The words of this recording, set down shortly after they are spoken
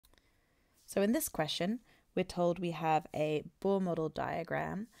So in this question, we're told we have a Bohr model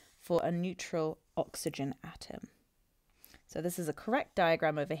diagram for a neutral oxygen atom. So this is a correct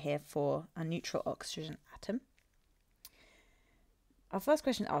diagram over here for a neutral oxygen atom. Our first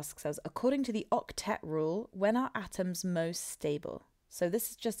question asks us, according to the octet rule, when are atoms most stable? So this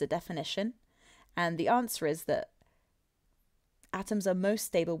is just a definition, and the answer is that atoms are most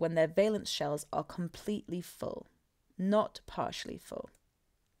stable when their valence shells are completely full, not partially full.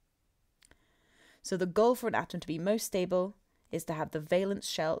 So the goal for an atom to be most stable is to have the valence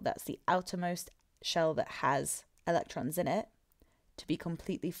shell, that's the outermost shell that has electrons in it, to be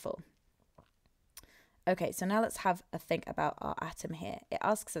completely full. Okay, so now let's have a think about our atom here. It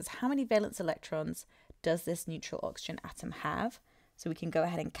asks us how many valence electrons does this neutral oxygen atom have? So we can go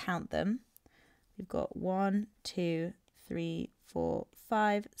ahead and count them. We've got 1, 2, 3, 4,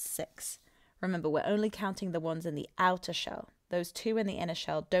 5, 6. Remember, we're only counting the ones in the outer shell. Those two in the inner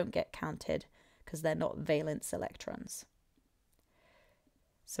shell don't get counted because they're not valence electrons.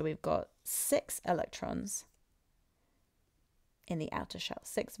 So we've got 6 electrons in the outer shell,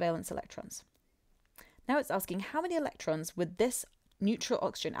 6 valence electrons. Now it's asking how many electrons would this neutral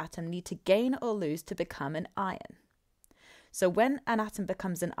oxygen atom need to gain or lose to become an ion? So when an atom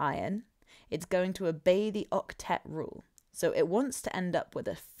becomes an ion, it's going to obey the octet rule. So it wants to end up with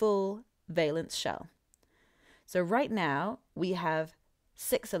a full valence shell. So right now we have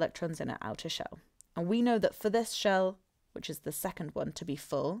 6 electrons in our outer shell. And we know that for this shell, which is the second one, to be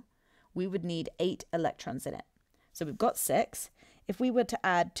full, we would need 8 electrons in it. So we've got 6. If we were to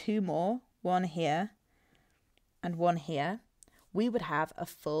add 2 more, one here and one here, we would have a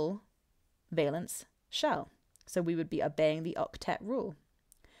full valence shell. So we would be obeying the octet rule.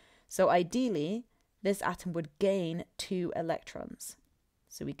 So ideally, this atom would gain 2 electrons.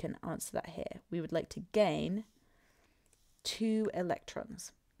 So we can answer that here. We would like to gain 2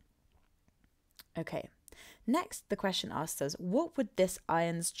 electrons. Okay, next the question asks us, what would this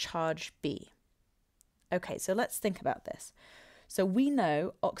ion's charge be? Okay, so let's think about this. So we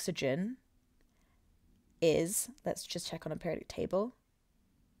know oxygen is, let's just check on a periodic table.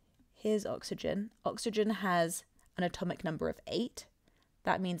 Here's oxygen. Oxygen has an atomic number of 8.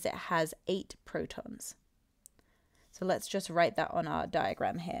 That means it has 8 protons. So let's just write that on our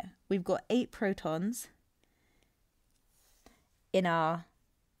diagram here. We've got 8 protons in our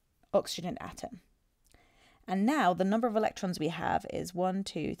oxygen atom. And now the number of electrons we have is 1,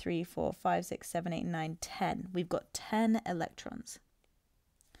 2, 3, 4, 5, 6, 7, 8, 9, 10. We've got 10 electrons.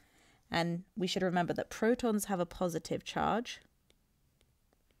 And we should remember that protons have a positive charge,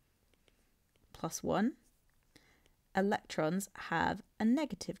 +1. Electrons have a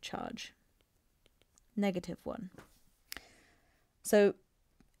negative charge, -1. So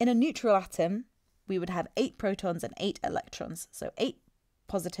in a neutral atom, we would have 8 protons and 8 electrons. So 8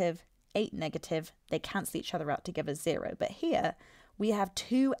 positive, 8 negative, they cancel each other out to give us 0. But here we have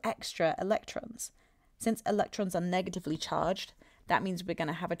 2 extra electrons. Since electrons are negatively charged, that means we're going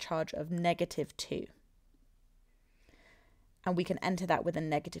to have a charge of -2. And we can enter that with a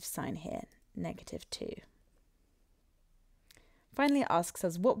negative sign here, -2. Finally, it asks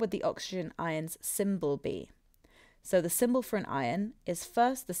us, what would the oxygen ion's symbol be? So the symbol for an ion is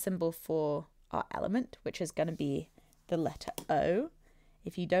first the symbol for our element, which is going to be the letter O.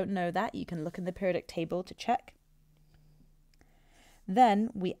 If you don't know that, you can look in the periodic table to check.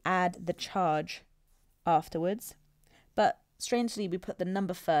 Then we add the charge afterwards, but strangely we put the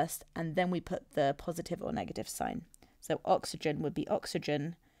number first and then we put the positive or negative sign. So oxygen would be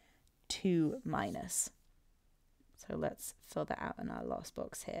oxygen 2-. So let's fill that out in our last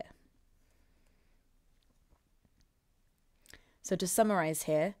box here. So to summarize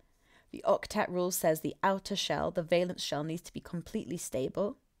here, the octet rule says the outer shell, the valence shell, needs to be completely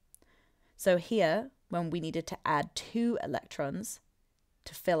stable. So here, when we needed to add 2 electrons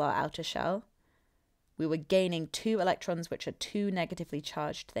to fill our outer shell, we were gaining 2 electrons, which are 2 negatively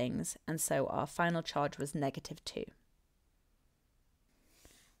charged things, and so our final charge was -2.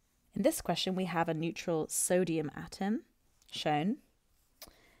 In this question, we have a neutral sodium atom shown.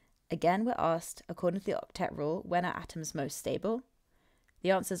 Again, we're asked, according to the octet rule, when are atoms most stable? The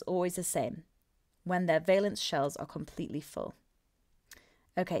answer is always the same, when their valence shells are completely full.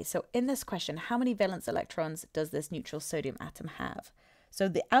 Okay, so in this question, how many valence electrons does this neutral sodium atom have? So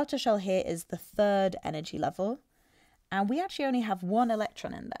the outer shell here is the 3rd energy level, and we actually only have 1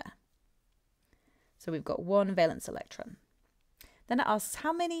 electron in there. So we've got 1 valence electron. Then it asks,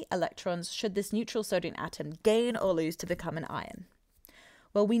 how many electrons should this neutral sodium atom gain or lose to become an ion?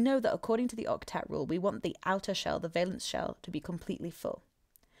 Well, we know that according to the octet rule, we want the outer shell, the valence shell, to be completely full.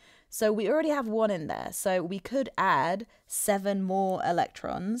 So we already have 1 in there, so we could add 7 more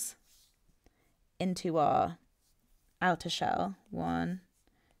electrons into our outer shell. 1,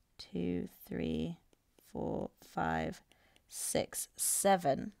 2, 3, 4, 5, 6,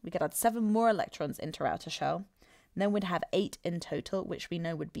 7. We could add 7 more electrons into our outer shell. And then we'd have 8 in total, which we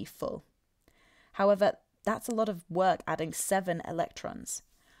know would be full. However, that's a lot of work adding 7 electrons.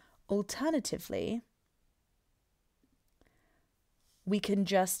 Alternatively, we can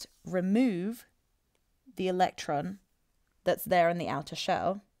just remove the electron that's there in the outer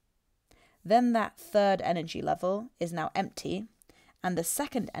shell. Then that third energy level is now empty, and the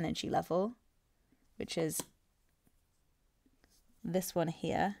second energy level, which is this one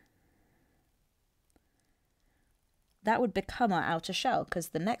here, that would become our outer shell because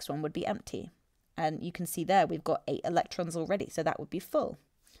the next one would be empty. And you can see there we've got 8 electrons already, so that would be full.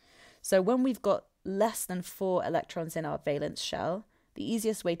 So when we've got less than 4 electrons in our valence shell, the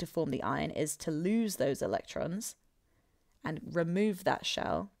easiest way to form the ion is to lose those electrons and remove that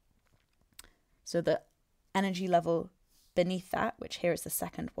shell. So the energy level beneath that, which here is the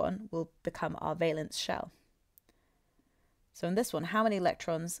second one, will become our valence shell. So in this one, how many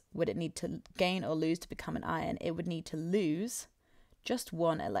electrons would it need to gain or lose to become an ion? It would need to lose just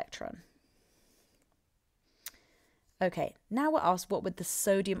 1 electron. Okay, now we're asked what would the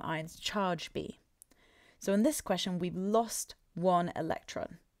sodium ion's charge be? So in this question, we've lost 1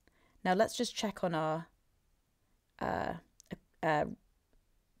 electron. Now let's just check on our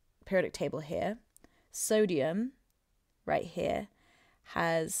periodic table here. Sodium, right here,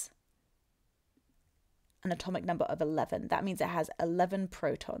 has an atomic number of 11. That means it has 11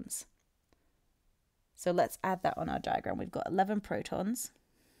 protons. So let's add that on our diagram. We've got 11 protons.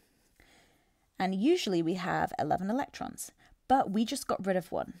 And usually we have 11 electrons, but we just got rid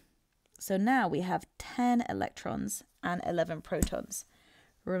of 1. So now we have 10 electrons and 11 protons.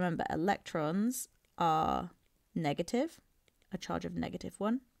 Remember, electrons are negative, a charge of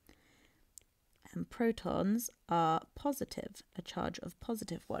 -1, and protons are positive, a charge of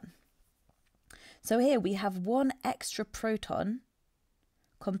 +1. So here we have 1 extra proton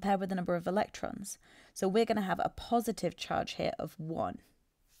compared with the number of electrons. So we're going to have a positive charge here of 1.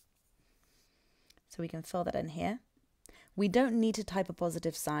 So we can fill that in here. We don't need to type a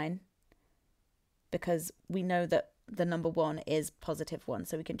positive sign because we know that the number 1 is +1,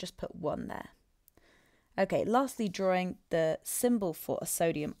 so we can just put 1 there. Okay, lastly, drawing the symbol for a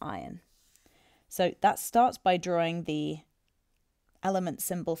sodium ion. So that starts by drawing the element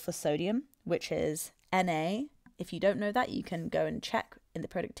symbol for sodium, which is Na. If you don't know that, you can go and check in the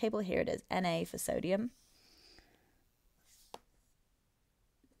periodic table. Here it is, Na for sodium.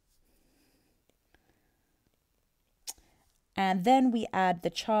 And then we add the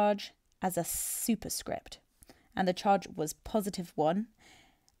charge as a superscript. And the charge was +1.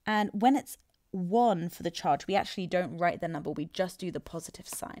 And when it's 1 for the charge, we actually don't write the number. We just do the positive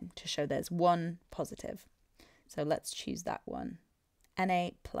sign to show there's 1 positive. So let's choose that one.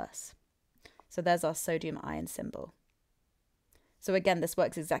 Na+. So there's our sodium ion symbol. So again, this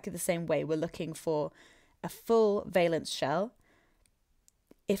works exactly the same way. We're looking for a full valence shell.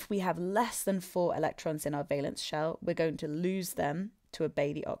 If we have less than 4 electrons in our valence shell, we're going to lose them to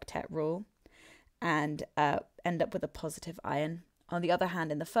obey the octet rule and end up with a positive ion. On the other hand,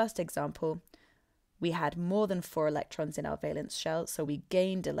 in the first example, we had more than 4 electrons in our valence shell, so we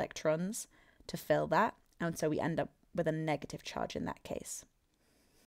gained electrons to fill that, and so we end up with a negative charge in that case.